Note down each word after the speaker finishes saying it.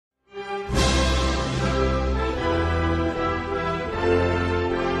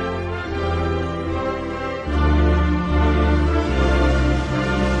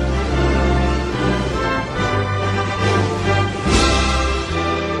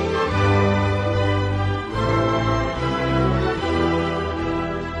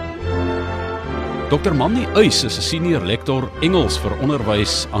Dr. Mandie Uys is 'n senior lektor Engels vir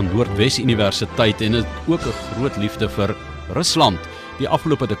onderwys aan Noordwes Universiteit en het ook 'n groot liefde vir Rusland. Die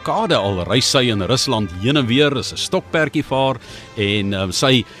afgelope dekade al reis sy in Rusland heen en weer, is 'n stokperdjievaar en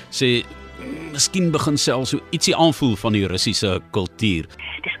sy sê miskien begin selfs so ietsie aanvoel van die Russiese kultuur.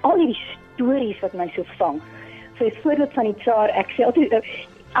 Dis al hierdie stories wat my so vang. So 'n voorbeeld van die tsaar, ek sê altyd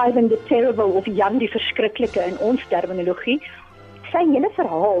Ivan the Terrible of Jan die Verskriklike in ons terminologie. Sy hele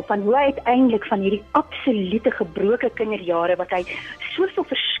verhaal van hoe hy uiteindelik van hierdie absolute gebroke kinderjare wat hy soveel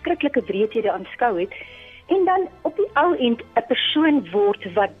verskriklike wreedhede aanskou het en dan op die ou end 'n persoon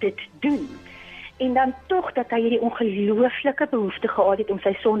word wat dit doen. En dan tog dat hy hierdie ongelooflike behoefte gehad het om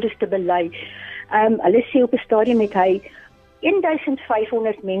sy sondes te bely. Hulle sê op 'n stadium het hy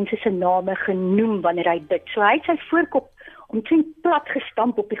 1500 mense se name genoem wanneer hy bid. So hy het sy voorkop omtrent plat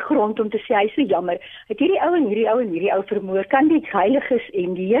gestamp op die grond om te sê hy is so jammer. Het hierdie ou en hierdie ou vermoor. Kan die heiliges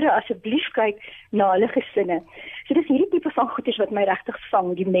en die Here asseblief kyk na hulle gesinne. So dis hierdie tipe van goeders wat my regtig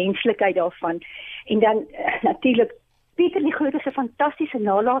vang, die menslikheid daarvan. En dan natuurlik Pieter die Groot is 'n fantastiese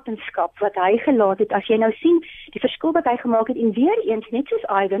nalatenskap wat hy gelaat het. As jy nou sien die verskil wat hy gemaak het en weer eens net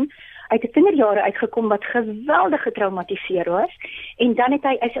soos Ivan uit 'n kinderjare uitgekom wat geweldig getraumatiseer was en dan het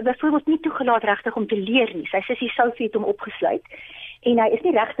hy is byvoorbeeld nie toegelaat regtig om te leer nie. Sy sussie Sophie het hom opgesluit en hy is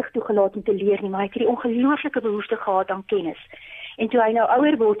nie regtig toegelaat om te leer nie, maar hy het hierdie ongelooflike behoefte gehad aan kennis. En toe hy nou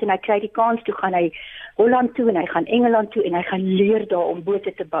ouer word en hy kry die kans toe, gaan hy Holland toe en hy gaan Engeland toe en hy gaan leer daar om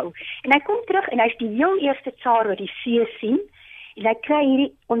bote te bou. En hy kom terug en hy's die heel eerste tsaar wat die see sien en hy kry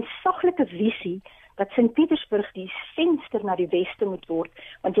hierdie ontsaglike visie dat Sint Petersburg die venster na die weste moet word,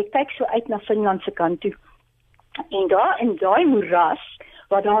 want jy kyk so uit na Finland se kant toe. En daar in daai moeras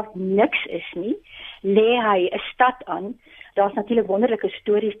waar daar niks is nie, lê hy 'n stad aan. Daar's natuurlik wonderlike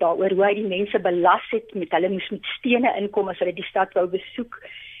stories daaroor hoe hy die mense belas het met hulle moes met stene inkom as hulle die stad wou besoek.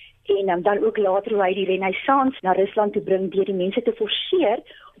 En dan ook later hoe hy die Renaissance na Rusland toe bring deur die mense te forceer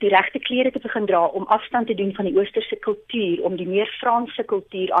om die regte klere te begin dra, om afstand te doen van die oosterse kultuur, om die meer Franse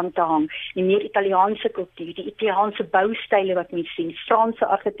kultuur aan te hang, die meer Italiaanse kultuur, die Italiaanse boustyle wat mens sien, Franse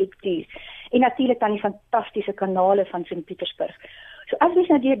argitektuur en natuurlik dan die fantastiese kanale van Sint Petersburg. So as jy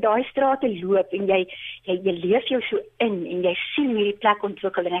nou deur daai strate loop en jy leef jou so in en jy sien hierdie plek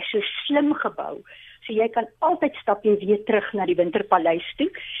ontwikkel en hy's so slim gebou. So jy kan altyd stap jy weer terug na die Winterpaleis toe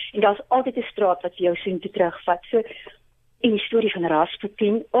en daar's altyd 'n straat wat vir jou soontoe terugvat. So en die storie van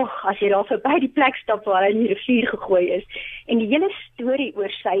Rasputin, as jy daar verby die plek stap waar hy in die rivier gegooi is en die hele storie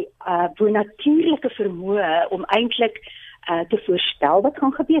oor sy bonatuurlike vermoë om eintlik te voorspel wat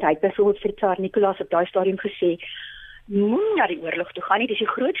gaan gebeur. Hy het byvoorbeeld vir Tsaar Nikolaas op daai stadium gesê moenie na die oorlog toe gaan nie, dis die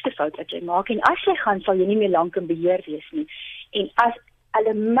grootste fout wat jy maak en as jy gaan sal jy nie meer lank in beheer wees nie. En as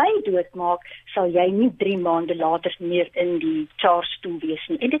hulle my doodmaak, sal jy nie 3 maande later meer in die tsaarstoel wees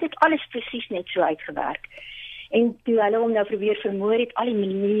nie. En dit het alles presies net so uitgewerk. En toe hulle hom nou probeer vermoor het, al die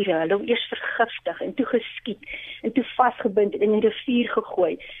maniere, hulle hom eers vergiftig en toe geskiet en toe vasgebind en in die rivier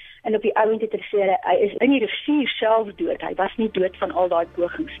gegooi. En op die ouend het hulle hy is in die rivier self dood. Hy was nie dood van al daai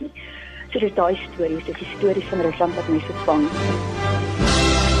pogings nie. So dis daai stories, dis die stories van Rusland wat my vervang.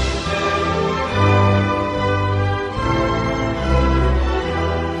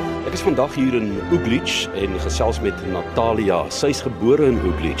 Ek is vandag hier in Uglich en gesels met Natalia. Sy is gebore in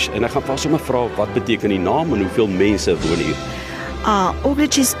Uglich en ek gaan vir haar sommer vra wat beteken die naam en hoeveel mense woon hier.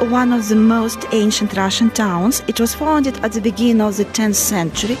 Uglich is one of the most ancient Russian towns. It was founded at the beginning of the 10th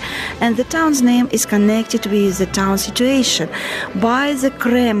century, and the town's name is connected with the town situation. By the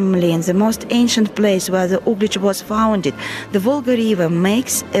Kremlin, the most ancient place where the Uglich was founded, the Volga River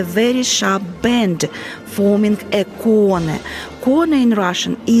makes a very sharp bend, forming a kone. Kone in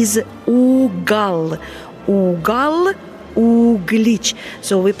Russian is ugal. Ugal, Uglich.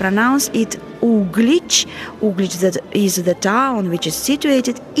 So we pronounce it Uglich. Uglich, that is the town which is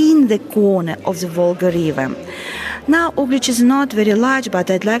situated in the corner of the Volga River. Now, Uglich is not very large,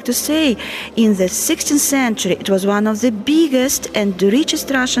 but I'd like to say in the 16th century it was one of the biggest and richest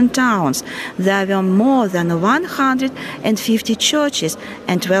Russian towns. There were more than 150 churches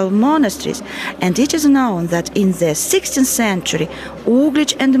and 12 monasteries, and it is known that in the 16th century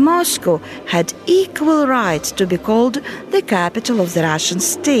Uglich and Moscow had equal rights to be called the capital of the Russian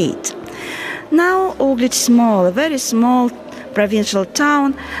state. Now Uglich is small, a very small provincial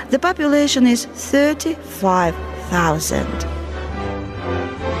town. The population is 35,000.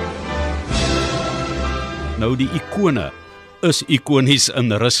 Nou die ikone is ikonies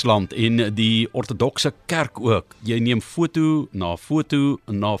in Rusland en die ortodokse kerk ook. Jy neem foto na foto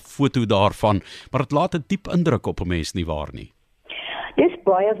na foto daarvan, maar dit laat 'n diep indruk op 'n mens nie waar nie. Dis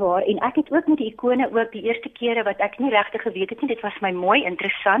baie waar en ek het ook met die ikone ook die eerste kere wat ek nie regtig geweet het nie, dit was my mooi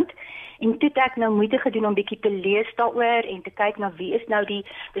interessant en toe het ek nou moeite gedoen om bietjie te lees daaroor en te kyk na wie is nou die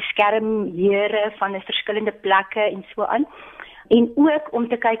beskermhere van die verskillende plekke en so aan. En ook om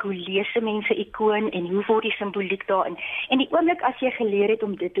te kyk hoe lees mense ikoon en hoe word die simboliek daarin. En die oomblik as jy geleer het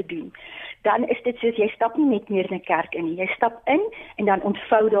om dit te doen, dan is dit soos jy stap nie net meer in 'n kerk in nie. Jy stap in en dan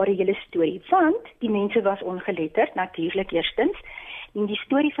ontvou daar die hele storie. Want die mense was ongeletterd, natuurlik eerstens. En die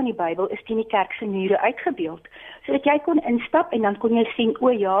storie van die Bybel is teen die kerk se mure uitgebeeld. Sodat jy kon instap en dan kon jy sien, o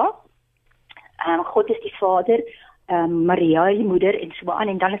ja, God is die Vader, Maria die moeder en so aan.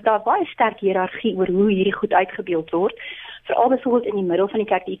 En dan is daar baie sterk hiërargie oor hoe hierdie goed uitgebeeld word. Veral byvoorbeeld in die middel van die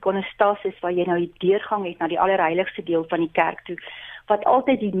kerk, die ikonostasis, waar jy nou die deurgang het na die allerheiligste deel van die kerk toe, wat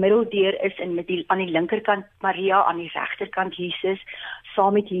altyd die middeldeur is en met aan die linkerkant Maria, aan die regterkant Jesus,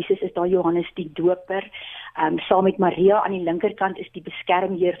 saam met Jesus is daar Johannes die Doper, saam met Maria aan die linkerkant is die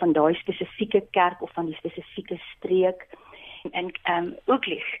beskermheer van daai spesifieke kerk of van die spesifieke streek. En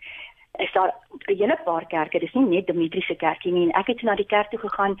Uglich is daar 'n hele paar kerke, dis nie net Dimitri se kerkie nie, en ek het toe na die kerk toe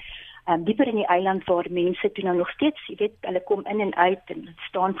gegaan, dieper in die eiland waar mense toe nou nog steeds, jy weet, hulle kom in en uit en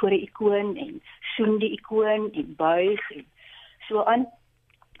staan voor 'n ikoon en soen die ikoon en buig en so aan.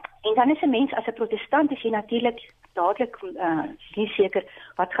 En dan is 'n mens as 'n protestant is jy natuurlik dadelik nie seker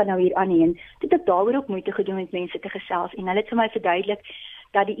wat gaan nou hier aan nie. En dit het daaroor ook moeite gedoen met mense te gesels en hulle het vir my verduidelik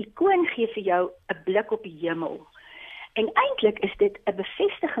dat die ikoon gee vir jou 'n blik op die hemel. En eintlik is dit 'n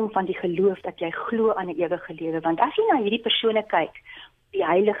bevestiging van die geloof dat jy glo aan 'n ewige lewe, want as jy na hierdie persone kyk, die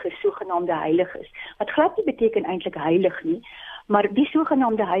heiliges, sogenaamde heiliges, wat glad nie beteken eintlik heilig nie, maar die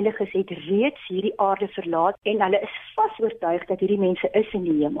sogenaamde heiliges het reeds hierdie aarde verlaat en hulle is vas oortuig dat hierdie mense is in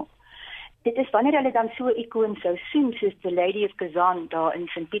die hemel. Dit is wanneer hulle dan so 'n ikoon sou sien, soos the Lady of Kazan daar in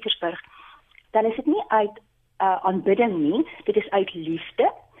St. Petersburg, dan is dit nie uit aanbidding nie, dit is uit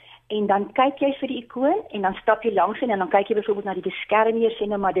liefde. En dan kyk jy vir die ikoon en dan stap jy langs en dan kyk jy byvoorbeeld na die beskermheer, sê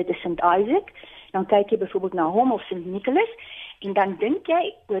nou maar dit is St. Isaac, dan kyk jy byvoorbeeld na hom of St. Nicholas en dan dink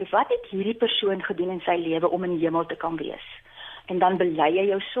jy oor wat het hierdie persoon gedoen in sy lewe om in die hemel te kan wees. En dan bely jy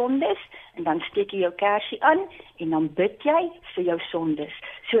jou sondes en dan steek jy jou kersie aan en dan bid jy vir jou sondes.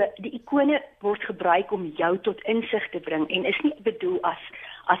 So die ikone word gebruik om jou tot insig te bring en is nie bedoel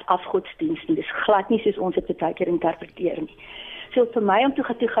as afgodsdienst nie. Dis glad nie soos ons dit baie keer interpreteer nie. So vir my om toe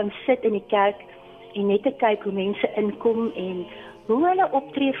gaan sit in die kerk en net te kyk hoe mense inkom en hoe hulle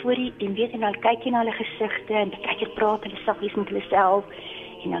optree voor die en weet en dan kyk jy na hulle gesigte en kyk jy praat hulle saggies met hulle self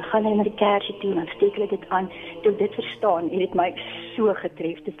en dan gaan hulle na die kersie toe en dan steek hulle dit aan. Toe dit verstaan en dit my so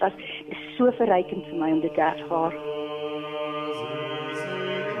getref. Dit is so verrykend vir my om dit te ervaar.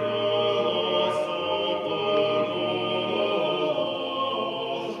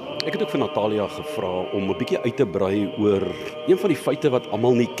 Ek het ook vir Natalia gevra om 'n bietjie uit te brei oor een van die feite wat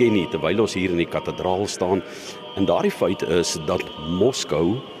almal nie ken nie, terwyl ons hier in die kathedraal staan. En daardie feit is dat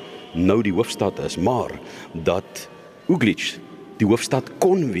Moskou nou die hoofstad is, maar dat Uglich die hoofstad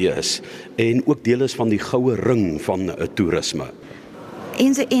kon wees en ook deel is van die goue ring van toerisme.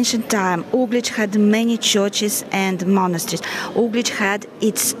 In the ancient time, Uglich had many churches and monasteries. Uglich had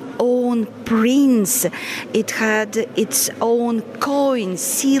its own prince. It had its own coin,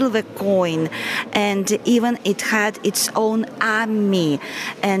 silver coin, and even it had its own army.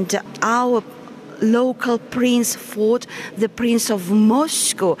 And our local prince fought the Prince of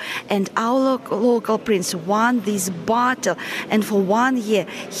Moscow, and our local prince won this battle, and for 1 year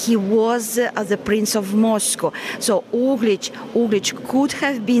he was the Prince of Moscow. So Uglich could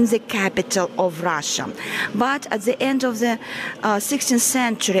have been the capital of Russia. But at the end of the 16th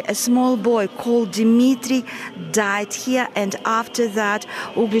century, a small boy called Dimitri died here, and after that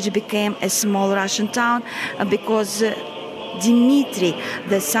Uglich became a small Russian town because Dimitri,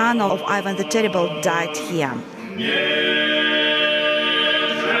 the son of Ivan the Terrible, died here.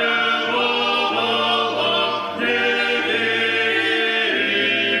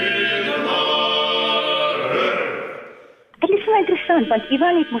 Dit is so interessant, want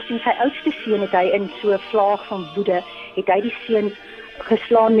Ivan het mos sy oudste seun het hy in so 'n vlaag van woede, het hy die seun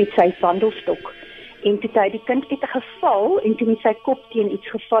geslaan met sy wandelstok. En toe hy die kind het geval en toe met sy kop teen iets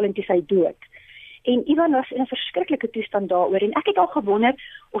geval en toe hy dood. En Ivan was in 'n verskriklike toestand daaroor en ek het al gewonder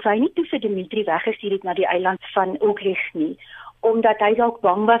of hy nie toe vir Dimitri weggestuur het na die eiland van Uglich nie, omdat hy dalk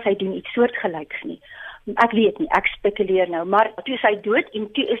bang was hy doen iets soortgelyks nie. Ek weet nie, ek spekuleer nou, maar toe is hy dood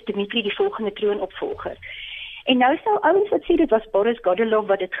en toe is Dimitri die volgende troonopvolger. En nou sou ouens wat sê dit was Boris Godunov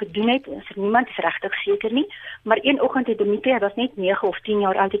wat dit gedoen het, niemand is regtig seker nie, maar een oggend het Dimitri, hy was net 9 of 10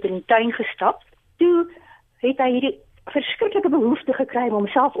 jaar oud, in die tuin gestap. Toe het hy hierdie verskriklike behoefte gekry om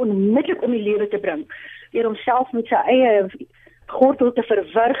homself onmiddellik om die lewe te bring, deur homself met sy eie gordel te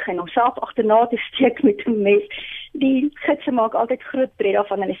verwrig en homself agterna te steek met 'n mes. Die gidse maak altyd groot pret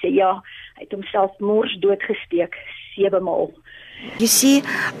daarvan en hulle sê ja, hy het homself mors doodgesteek 7 maal. You see,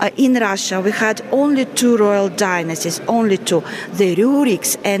 in Russia we had only 2 royal dynasties, only 2, the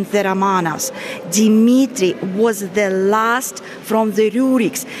Ruriks and the Romanovs. Dimitri was the last from the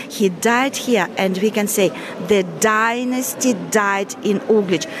Ruriks. He died here, and we can say the dynasty died in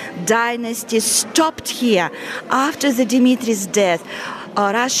Uglich. Dynasty stopped here. After the Dimitri's death,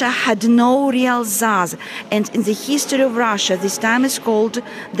 Russia had no real Tsars, and in the history of Russia, this time is called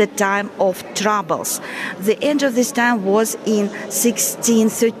the time of troubles. The end of this time was in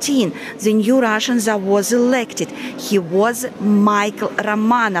 1613. The new Russian Tsar was elected. He was Michael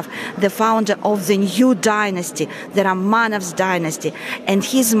Romanov, the founder of the new dynasty, the Romanovs dynasty. And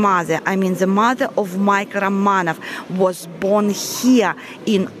his mother, the mother of Michael Romanov, was born here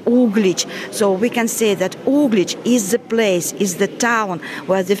in Uglich. So we can say that Uglich is the place, is the town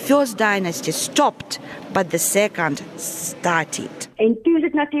where the first dynasty stopped, but the second started. En toe is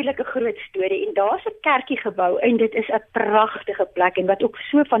dit natuurlik 'n groot storie en daar's 'n kerkie gebou en dit is 'n pragtige plek en wat ook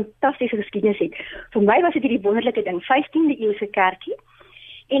so fantastiese geskiedenis het. Vir my was dit hierdie wonderlike ding, 15de eeuse kerkie.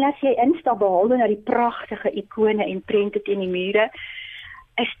 En as jy instap behalwe na die pragtige ikone en prente teen die mure,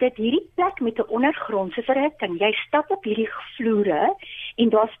 is dit hierdie plek met 'n ondergrondse verhitting. Jy stap op hierdie vloere en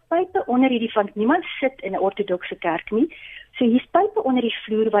daar's pype onder hierdie, want niemand sit in 'n ortodokse kerk nie. So hier's pype onder die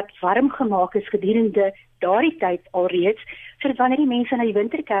vloer wat warm gemaak is gedurende daardie tyd alreeds, sodat wanneer die mense na die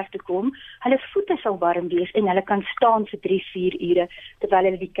winterkerk toe kom, hulle voete sal warm wees en hulle kan staan vir 3-4 ure terwyl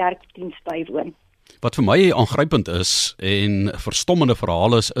hulle die kerkdiens bywoon. Wat vir my aangrypend is en verstommende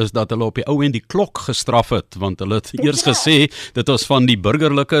verhaal is dat hulle op die ou end die klok gestraf het, want hulle het eers gesê dit was van die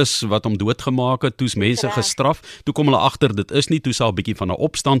burgerlikes wat hom doodgemaak het, toe's mense gestraf, toe kom hulle agter dit is nie, toe sal 'n bietjie van 'n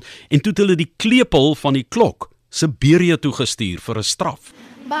opstand en toe het hulle die klepel van die klok Siberië toegestuur vir 'n straf.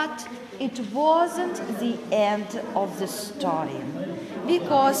 But it wasn't the end of the story,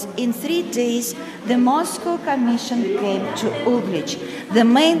 because in 3 days the Moscow Commission came to Uglich. The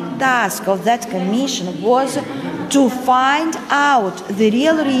main task of that commission was to find out the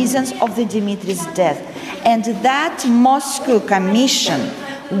real reasons of the Dimitri's death, and that Moscow Commission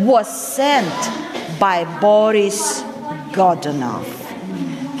was sent by Boris Godunov.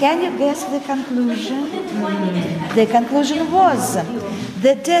 Can you guess the conclusion? The conclusion was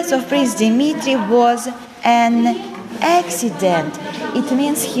the death of Prince Dimitri was an accident. It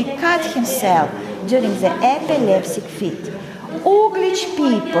means he cut himself during the epileptic fit. Uglich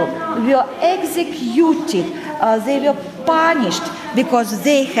people were executed, they were punished because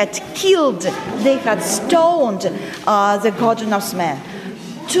they had killed, they had stoned the Godunov's men.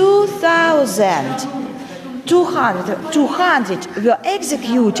 200 were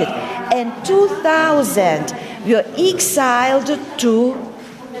executed and 2,000 were exiled to...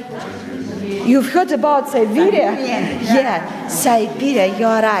 You've heard about Siberia? Yeah, Siberia,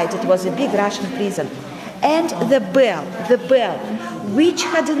 you're right, it was a big Russian prison. And the bell, which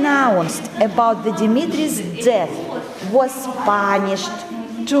had announced about the Dimitri's death, was punished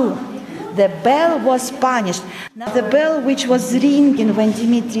too. The bell was punished. Now, the bell which was ringing when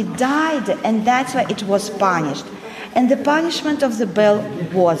Dimitri died, and that's why it was punished. And the punishment of the bell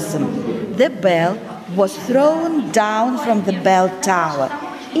was the bell was thrown down from the bell tower.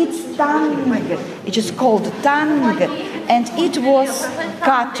 Its tongue, it is called tongue, and it was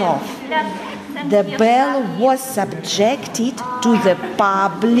cut off. The bell was subjected to the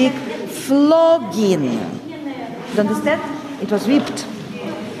public flogging. You understand? It was whipped.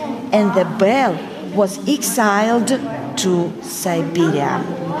 And the bell was exiled to Siberia.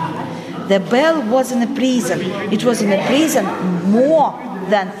 The bell was in a prison. It was in a prison more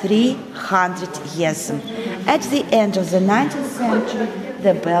than 300 years. At the end of the 19th century,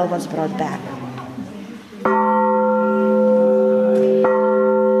 the bell was brought back.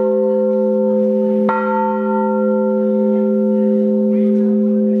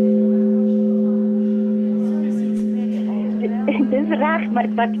 Maar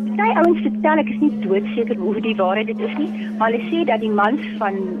wat baie ouens vertel, ek is nie doodseker hoe die waarheid dit is nie, maar hulle sê dat die mans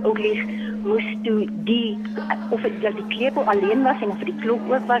van Uglich moes toe of dit die klepel alleen was en of die klok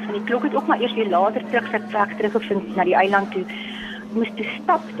ook was, en die klok het ook maar eers weer later teruggevind na die eiland toe, moes toe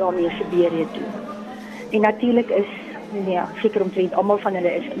stap daarmee Siberië toe. En natuurlik is seker omtrent almal van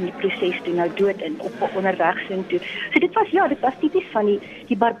hulle is in die proses toe nou dood en op onderweg sin toe. So dit was tipies van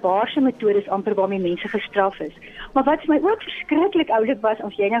die barbaarse metodes amper waarmee mense gestraf is. Maar wat vir my ook verskriklik oulik was,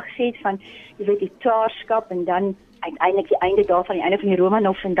 as jy nou gesê het van, jy weet, die tsaarskap en dan uiteindelik die einde daarvan, die einde van die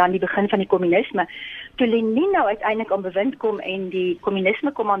Romanovs en dan die begin van die kommunisme. Toe Lenin nou uiteindelik aan bewind kom en die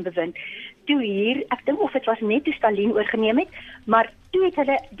kommunisme kom aan bewind, toe hier, ek dink of dit was net toe Stalin oorgeneem het, maar toe het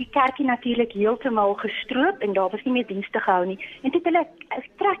hulle die kerkie natuurlik heeltemal gestroop en daar was nie meer dienste gehou nie. En toe het hulle 'n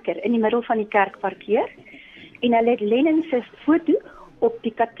trekker in die middel van die kerk parkeer en hulle het Lenin se foto op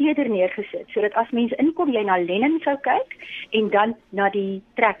die kateder neergesit, sodat as mense inkom, jy na Lenin sou kyk en dan na die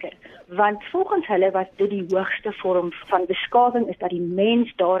trekker. Want volgens hulle was dit die hoogste vorm van beskawing, is dat die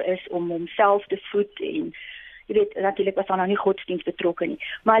mens daar is om homself te voed en jy weet, natuurlik was daar nou nie godsdienst betrokke nie.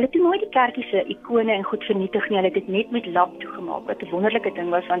 Maar hulle het toe nooit die kerkie se ikone en goed vernietig nie, hulle het dit net met lap toegemaak, wat 'n wonderlike ding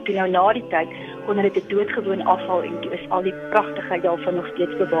was, want toe nou na die tyd kon hulle dit doodgewoon afhaal en toe is al die pragtigheid daarvan nog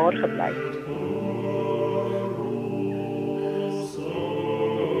steeds bewaar gebly.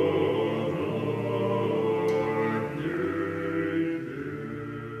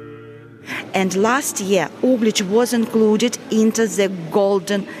 And last year, Uglich was included into the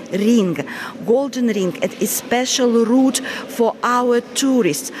Golden Ring. Golden Ring is a special route for our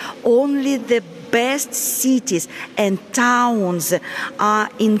tourists. Only the best cities and towns are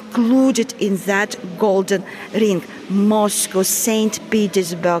included in that Golden Ring. Moscow, St.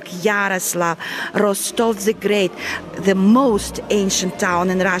 Petersburg, Yaroslav, Rostov the Great, the most ancient town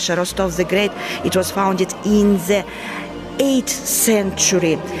in Russia, Rostov the Great. It was founded in the 8th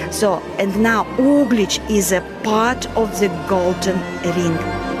century. So, and now Uglich is a part of the Golden Ring.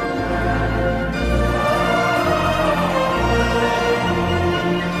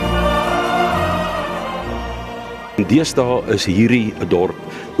 Deesdae is hierdie dorp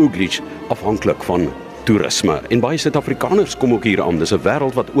Uglich afhanklik van toerisme en baie Suid-Afrikaners kom ook hier aan. Dis 'n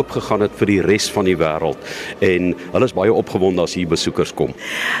wêreld wat oopgegaan het vir die res van die wêreld en hulle is baie opgewonde as hier besoekers kom.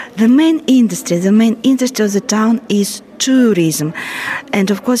 The main industry of the town is tourism,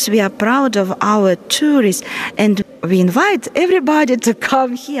 and of course we are proud of our tourists and we invite everybody to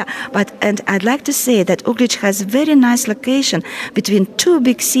come here. And I'd like to say that Uglich has a very nice location between two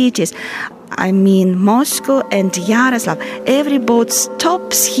big cities. I mean Moscow and Yaroslav. Every boat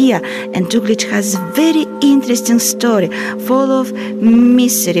stops here and Uglich has a very interesting story, full of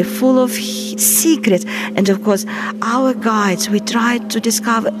mystery, full of secrets. And of course our guides, we try to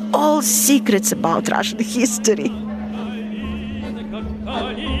discover all secrets about Russian history.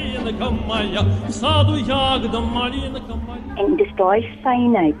 En dis daai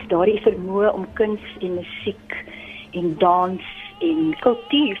fynheid, daardie vermoë om kuns en musiek en dans en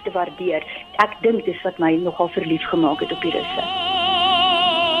kultuur te waardeer. Ek dink dis wat my nogal verlief gemaak het op die Russe.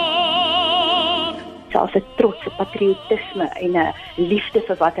 Selfs 'n trotse patriotisme en 'n liefde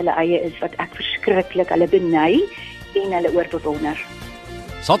vir wat hulle eie is, wat ek verskriklik hulle beny en hulle oor bewonder.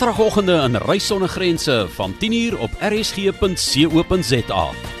 Saterdagoggende in Reis sonder grense van 10:00 op rsg.co.za.